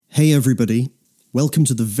Hey everybody, welcome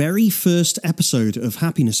to the very first episode of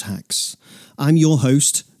Happiness Hacks. I'm your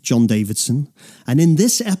host, John Davidson, and in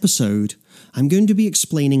this episode, I'm going to be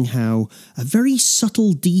explaining how a very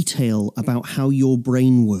subtle detail about how your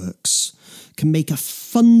brain works can make a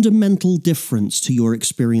fundamental difference to your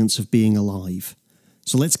experience of being alive.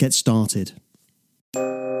 So let's get started.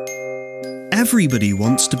 Everybody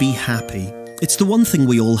wants to be happy. It's the one thing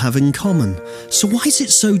we all have in common. So why is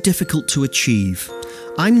it so difficult to achieve?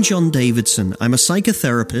 I'm John Davidson. I'm a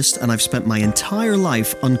psychotherapist and I've spent my entire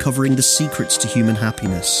life uncovering the secrets to human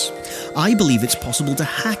happiness. I believe it's possible to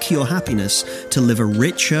hack your happiness to live a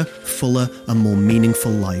richer, fuller, and more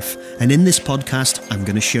meaningful life. And in this podcast, I'm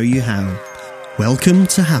going to show you how. Welcome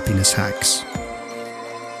to Happiness Hacks.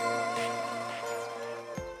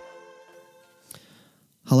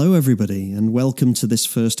 Hello everybody, and welcome to this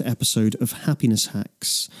first episode of Happiness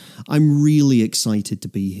Hacks. I'm really excited to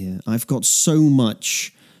be here. I've got so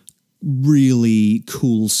much really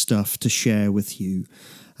cool stuff to share with you.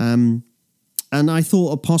 And I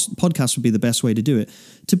thought a podcast would be the best way to do it.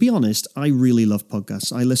 To be honest, I really love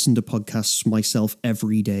podcasts. I listen to podcasts myself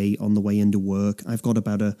every day on the way into work. I've got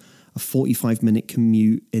about a 45-minute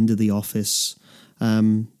commute into the office,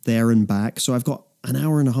 there and back. So I've got an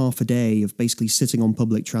hour and a half a day of basically sitting on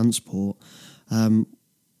public transport,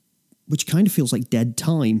 which kind of feels like dead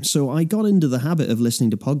time. So I got into the habit of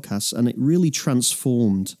listening to podcasts, and it really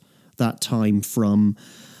transformed that time from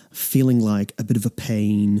feeling like a bit of a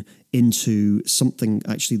pain into something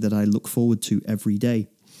actually that I look forward to every day.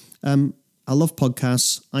 I love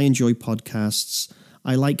podcasts. I enjoy podcasts.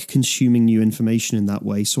 I like consuming new information in that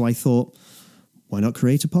way. So I thought, why not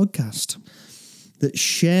create a podcast that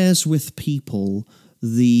shares with people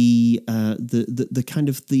the kind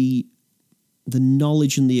of the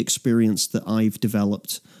knowledge and the experience that I've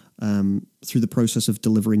developed through the process of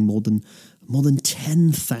delivering more than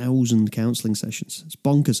 10,000 counselling sessions. It's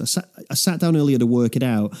bonkers. I sat down earlier to work it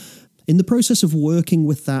out. In the process of working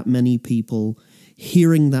with that many people,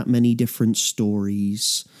 hearing that many different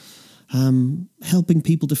stories, helping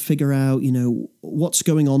people to figure out, what's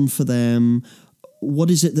going on for them.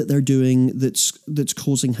 What is it that they're doing that's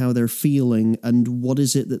causing how they're feeling, and what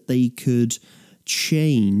is it that they could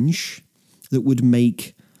change that would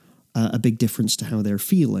make a big difference to how they're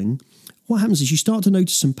feeling? What happens is you start to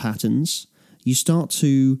notice some patterns, you start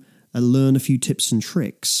to learn a few tips and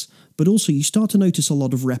tricks, but also you start to notice a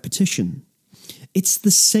lot of repetition. It's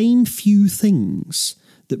the same few things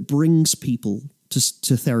that brings people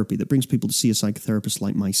to therapy, that brings people to see a psychotherapist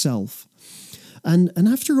like myself. And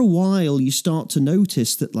after a while, you start to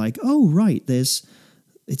notice that, like, oh, right, it's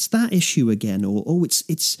that issue again, or it's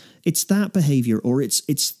that behavior, or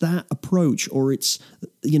it's that approach, or it's,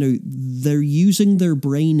 they're using their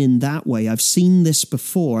brain in that way. I've seen this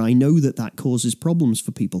before. I know that causes problems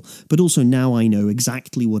for people, but also now I know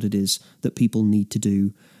exactly what it is that people need to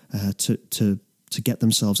do to get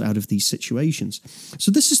themselves out of these situations. So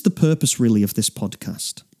this is the purpose, really, of this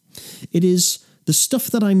podcast. It is the stuff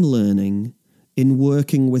that I'm learning in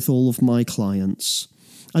working with all of my clients.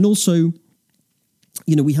 And also,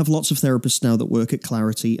 we have lots of therapists now that work at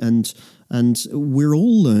Clarity, and we're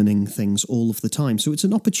all learning things all of the time. So it's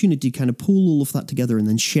an opportunity to kind of pull all of that together and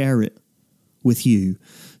then share it with you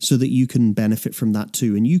so that you can benefit from that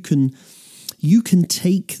too. And you can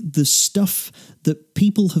take the stuff that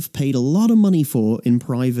people have paid a lot of money for in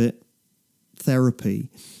private therapy.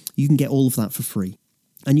 You can get all of that for free.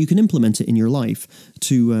 And you can implement it in your life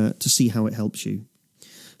to see how it helps you.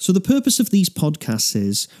 So the purpose of these podcasts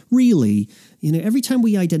is really, every time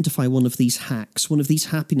we identify one of these hacks, one of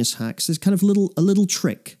these happiness hacks, there's kind of a little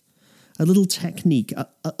trick, a little technique,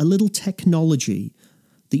 a little technology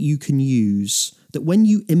that you can use, that when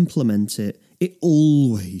you implement it, it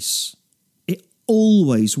always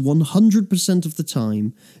 100% of the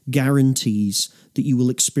time guarantees that you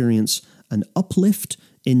will experience an uplift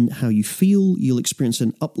in how you feel. You'll experience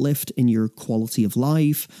an uplift in your quality of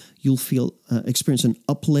life. You'll experience an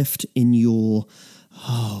uplift in your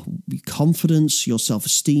confidence, your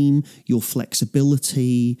self-esteem, your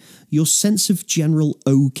flexibility, your sense of general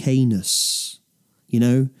okayness.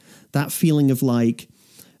 That feeling of like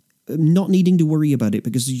not needing to worry about it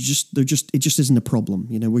because it just isn't a problem.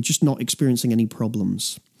 We're just not experiencing any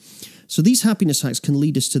problems. So these happiness hacks can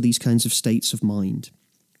lead us to these kinds of states of mind.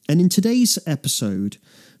 And in today's episode,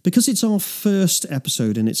 because it's our first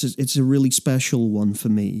episode and it's a really special one for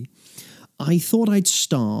me, I thought I'd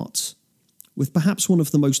start with perhaps one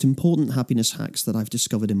of the most important happiness hacks that I've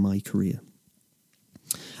discovered in my career.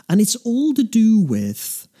 And it's all to do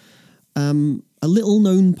with a little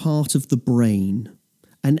known part of the brain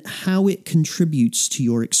and how it contributes to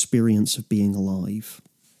your experience of being alive.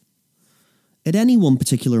 At any one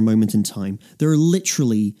particular moment in time, there are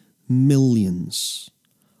literally millions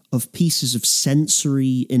of pieces of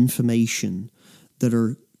sensory information that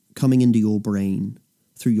are coming into your brain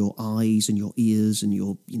through your eyes and your ears and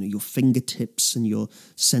your fingertips and your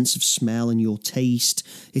sense of smell and your taste.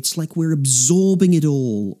 It's like we're absorbing it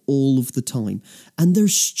all of the time. And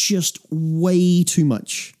there's just way too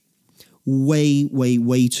much,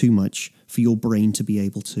 way too much for your brain to be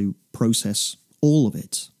able to process all of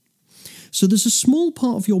it. So there's a small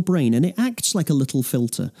part of your brain, and it acts like a little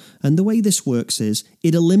filter. And the way this works is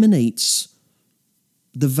it eliminates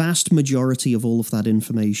the vast majority of all of that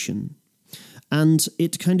information. And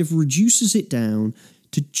it kind of reduces it down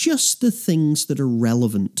to just the things that are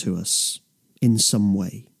relevant to us in some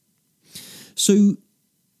way. So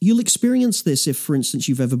you'll experience this if, for instance,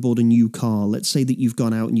 you've ever bought a new car. Let's say that you've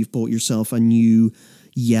gone out and you've bought yourself a new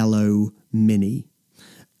yellow Mini.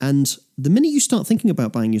 And the minute you start thinking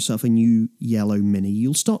about buying yourself a new yellow Mini,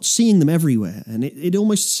 you'll start seeing them everywhere. And it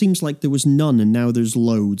almost seems like there was none and now there's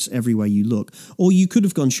loads everywhere you look. Or you could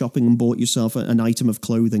have gone shopping and bought yourself an item of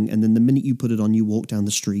clothing, and then the minute you put it on, you walk down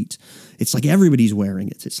the street. It's like everybody's wearing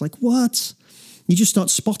it. It's like, what? You just start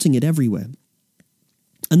spotting it everywhere.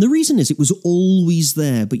 And the reason is it was always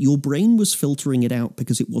there, but your brain was filtering it out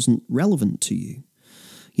because it wasn't relevant to you.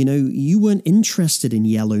 You know, you weren't interested in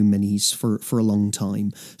yellow minis for a long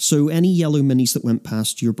time. So any yellow minis that went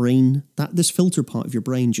past your brain, this filter part of your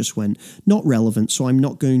brain just went, not relevant, so I'm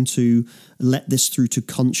not going to let this through to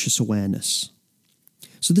conscious awareness.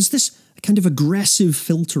 So there's this kind of aggressive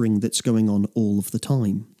filtering that's going on all of the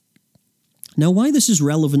time. Now, why this is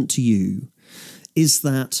relevant to you is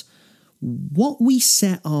that what we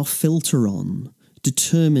set our filter on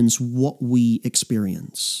determines what we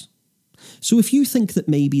experience. So if you think that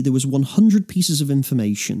maybe there was 100 pieces of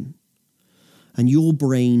information and your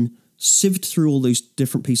brain sieved through all those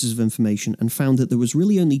different pieces of information and found that there was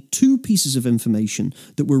really only 2 pieces of information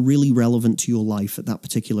that were really relevant to your life at that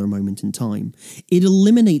particular moment in time, it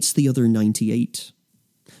eliminates the other 98.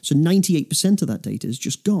 So 98% of that data is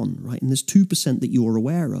just gone, right? And there's 2% that you're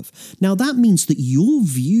aware of. Now that means that your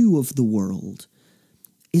view of the world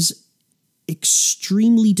is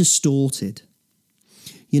extremely distorted.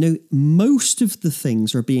 You know, most of the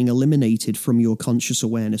things are being eliminated from your conscious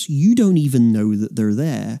awareness. You don't even know that they're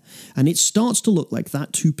there. And it starts to look like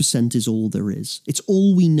that 2% is all there is. It's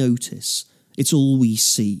all we notice. It's all we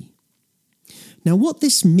see. Now, what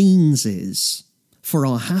this means is, for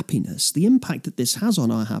our happiness, the impact that this has on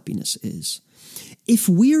our happiness is, if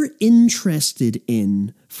we're interested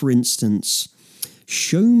in, for instance,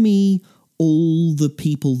 show me all the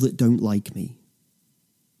people that don't like me.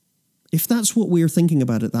 If that's what we're thinking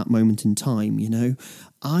about at that moment in time, you know,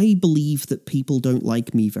 I believe that people don't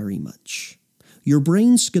like me very much. Your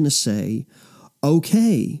brain's going to say,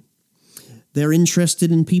 okay, they're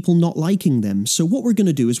interested in people not liking them. So what we're going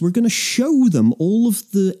to do is we're going to show them all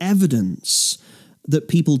of the evidence that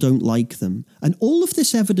people don't like them. And all of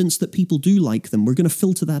this evidence that people do like them, we're going to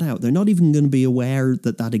filter that out. They're not even going to be aware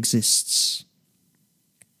that that exists.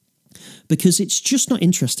 Because it's just not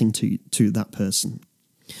interesting to that person.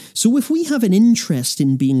 So if we have an interest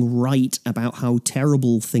in being right about how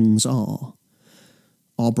terrible things are,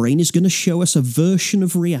 our brain is going to show us a version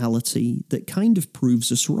of reality that kind of proves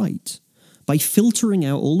us right by filtering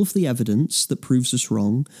out all of the evidence that proves us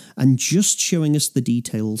wrong and just showing us the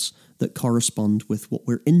details that correspond with what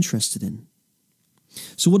we're interested in.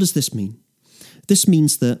 So what does this mean? This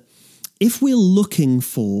means that if we're looking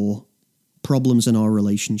for problems in our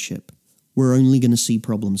relationship, we're only going to see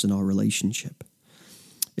problems in our relationship.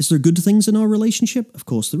 Is there good things in our relationship? Of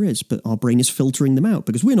course there is, but our brain is filtering them out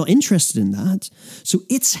because we're not interested in that. So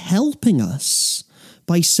it's helping us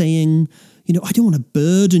by saying, you know, I don't want to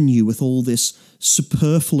burden you with all this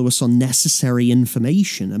superfluous, unnecessary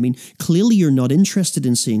information. I mean, clearly you're not interested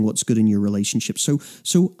in seeing what's good in your relationship. So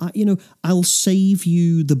I'll save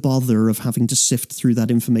you the bother of having to sift through that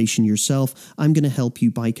information yourself. I'm going to help you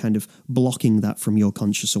by kind of blocking that from your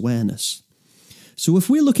conscious awareness. So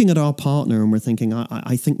if we're looking at our partner and we're thinking,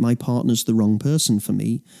 I think my partner's the wrong person for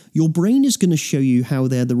me, your brain is going to show you how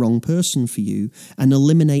they're the wrong person for you and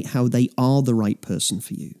eliminate how they are the right person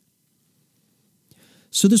for you.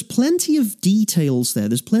 So there's plenty of details there.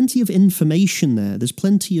 There's plenty of information there. There's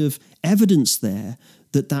plenty of evidence there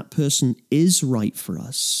that that person is right for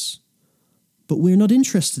us. But we're not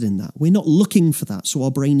interested in that. We're not looking for that. So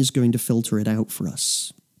our brain is going to filter it out for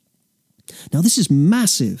us. Now, this is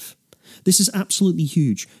massive. This is absolutely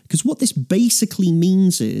huge, because what this basically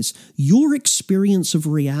means is your experience of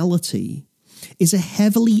reality is a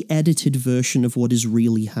heavily edited version of what is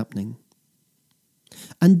really happening.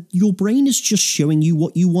 And your brain is just showing you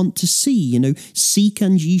what you want to see. Seek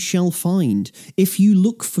and ye shall find. If you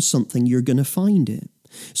look for something, you're going to find it.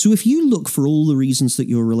 So if you look for all the reasons that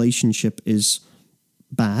your relationship is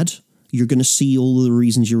bad, you're going to see all the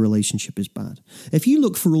reasons your relationship is bad. If you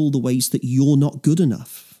look for all the ways that you're not good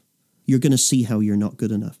enough, you're going to see how you're not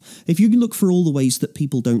good enough. If you look for all the ways that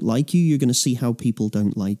people don't like you, you're going to see how people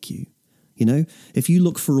don't like you. If you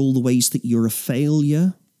look for all the ways that you're a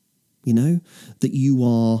failure, that you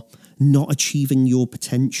are not achieving your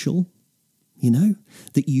potential,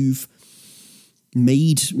 that you've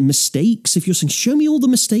made mistakes. If you're saying, show me all the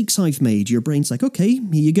mistakes I've made, your brain's like, okay, here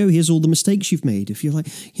you go. Here's all the mistakes you've made. If you're like,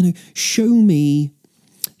 show me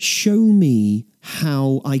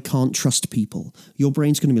how I can't trust people, your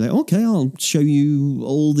brain's going to be like, okay, I'll show you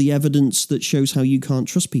all the evidence that shows how you can't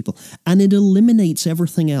trust people. And it eliminates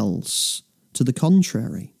everything else to the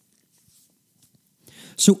contrary.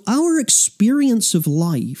 So our experience of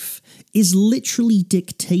life is literally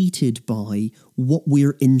dictated by what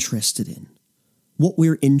we're interested in, what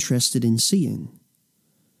we're interested in seeing.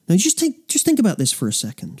 Now, just think about this for a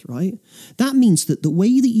second, right? That means that the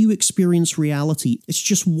way that you experience reality is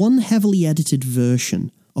just one heavily edited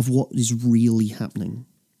version of what is really happening.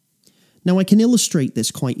 Now, I can illustrate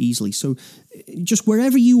this quite easily. So just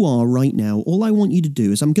wherever you are right now, all I want you to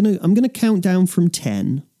do is I'm going to count down from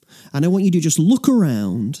 10, and I want you to just look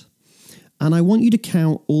around, and I want you to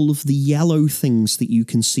count all of the yellow things that you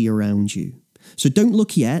can see around you. So don't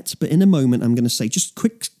look yet, but in a moment I'm going to say just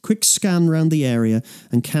quick scan around the area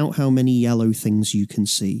and count how many yellow things you can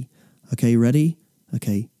see. Okay, ready?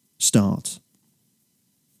 Okay, start.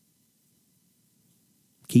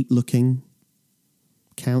 Keep looking.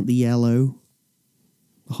 Count the yellow.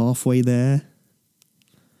 Halfway there.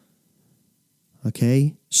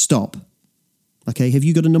 Okay, stop. Okay, have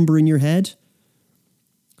you got a number in your head?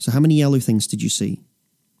 So how many yellow things did you see?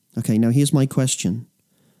 Okay, now here's my question.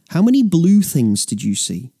 How many blue things did you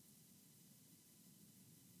see?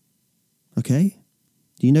 Okay,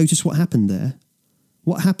 do you notice what happened there?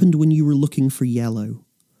 What happened when you were looking for yellow?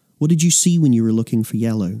 What did you see when you were looking for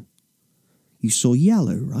yellow? You saw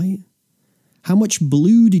yellow, right? How much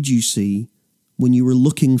blue did you see when you were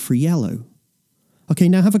looking for yellow? Okay,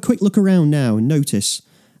 now have a quick look around now and notice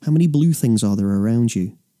how many blue things are there around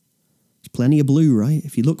you. There's plenty of blue, right?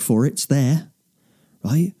 If you look for it, it's there,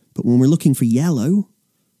 right? But when we're looking for yellow,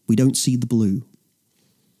 we don't see the blue.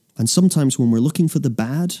 And sometimes when we're looking for the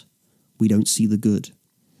bad, we don't see the good.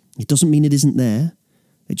 It doesn't mean it isn't there.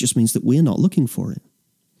 It just means that we're not looking for it.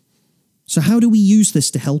 So how do we use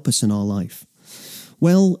this to help us in our life?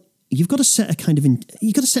 Well, you've got to set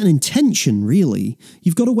an intention, really.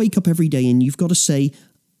 You've got to wake up every day and you've got to say,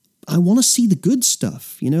 I want to see the good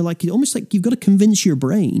stuff. Almost like you've got to convince your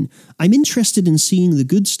brain, I'm interested in seeing the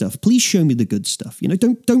good stuff. Please show me the good stuff.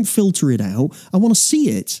 Don't filter it out. I want to see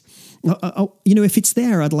it. If it's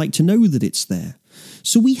there, I'd like to know that it's there.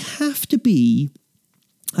 So we have to be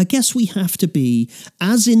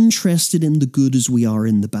as interested in the good as we are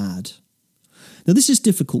in the bad. Now, this is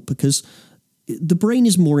difficult because the brain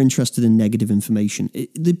is more interested in negative information.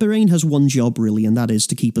 The brain has one job, really, and that is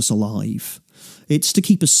to keep us alive. It's to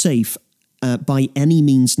keep us safe by any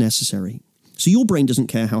means necessary. So your brain doesn't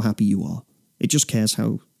care how happy you are. It just cares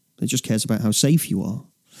about how safe you are.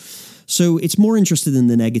 So it's more interested in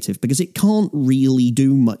the negative because it can't really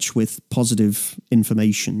do much with positive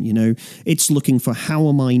information. It's looking for, how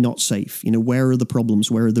am I not safe? Where are the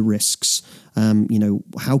problems? Where are the risks?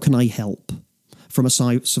 How can I help from a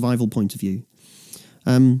survival point of view?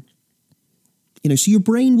 So your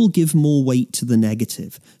brain will give more weight to the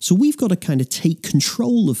negative. So we've got to kind of take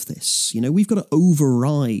control of this. We've got to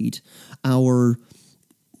override our,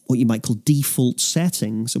 what you might call, default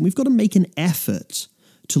settings, and we've got to make an effort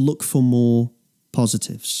to look for more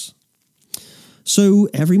positives. So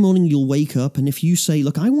every morning you'll wake up, and if you say,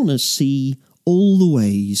 look, I want to see all the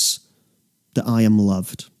ways that I am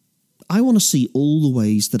loved. I want to see all the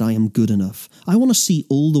ways that I am good enough. I want to see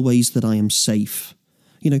all the ways that I am safe.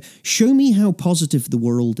 Show me how positive the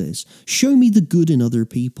world is. Show me the good in other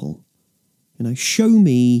people. Show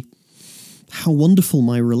me how wonderful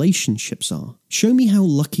my relationships are. Show me how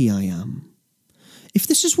lucky I am. If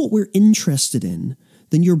this is what we're interested in,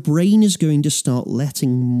 then your brain is going to start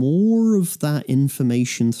letting more of that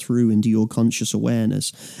information through into your conscious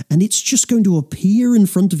awareness, and it's just going to appear in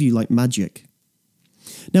front of you like magic.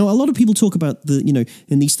 Now, a lot of people talk about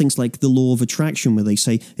in these things like the law of attraction, where they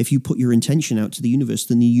say if you put your intention out to the universe,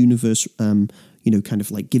 then the universe, kind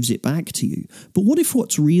of like gives it back to you. But what if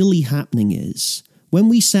what's really happening is When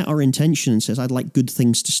we set our intention and says, I'd like good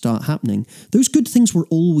things to start happening, those good things were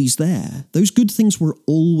always there. Those good things were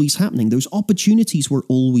always happening. Those opportunities were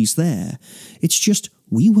always there. It's just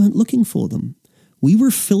we weren't looking for them. We were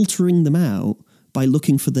filtering them out by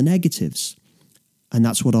looking for the negatives. And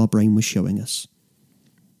that's what our brain was showing us.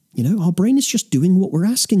 You know, our brain is just doing what we're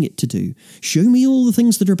asking it to do. Show me all the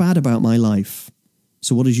things that are bad about my life.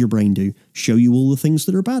 So what does your brain do? Show you all the things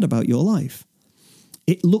that are bad about your life.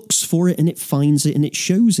 It looks for it and it finds it and it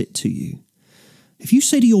shows it to you. If you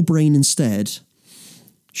say to your brain instead,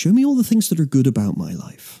 show me all the things that are good about my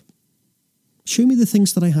life. Show me the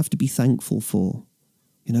things that I have to be thankful for.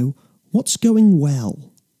 You know, what's going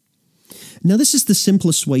well? Now, this is the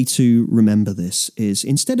simplest way to remember this, is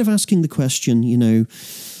instead of asking the question, you know,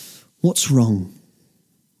 what's wrong?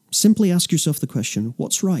 Simply ask yourself the question,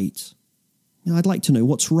 what's right? Now, I'd like to know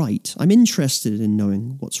what's right. I'm interested in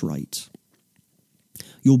knowing what's right.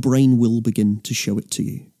 Your brain will begin to show it to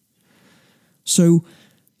you. So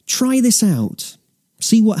try this out.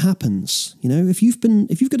 See what happens. You know, if you've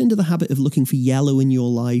got into the habit of looking for yellow in your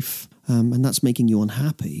life, and that's making you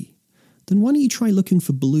unhappy, then why don't you try looking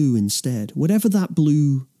for blue instead? Whatever that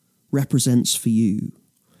blue represents for you.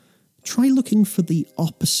 Try looking for the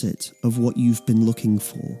opposite of what you've been looking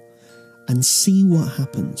for and see what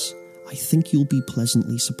happens. I think you'll be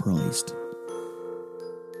pleasantly surprised.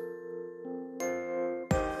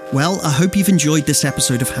 Well, I hope you've enjoyed this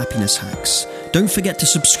episode of Happiness Hacks. Don't forget to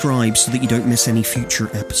subscribe so that you don't miss any future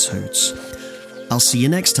episodes. I'll see you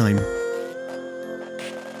next time.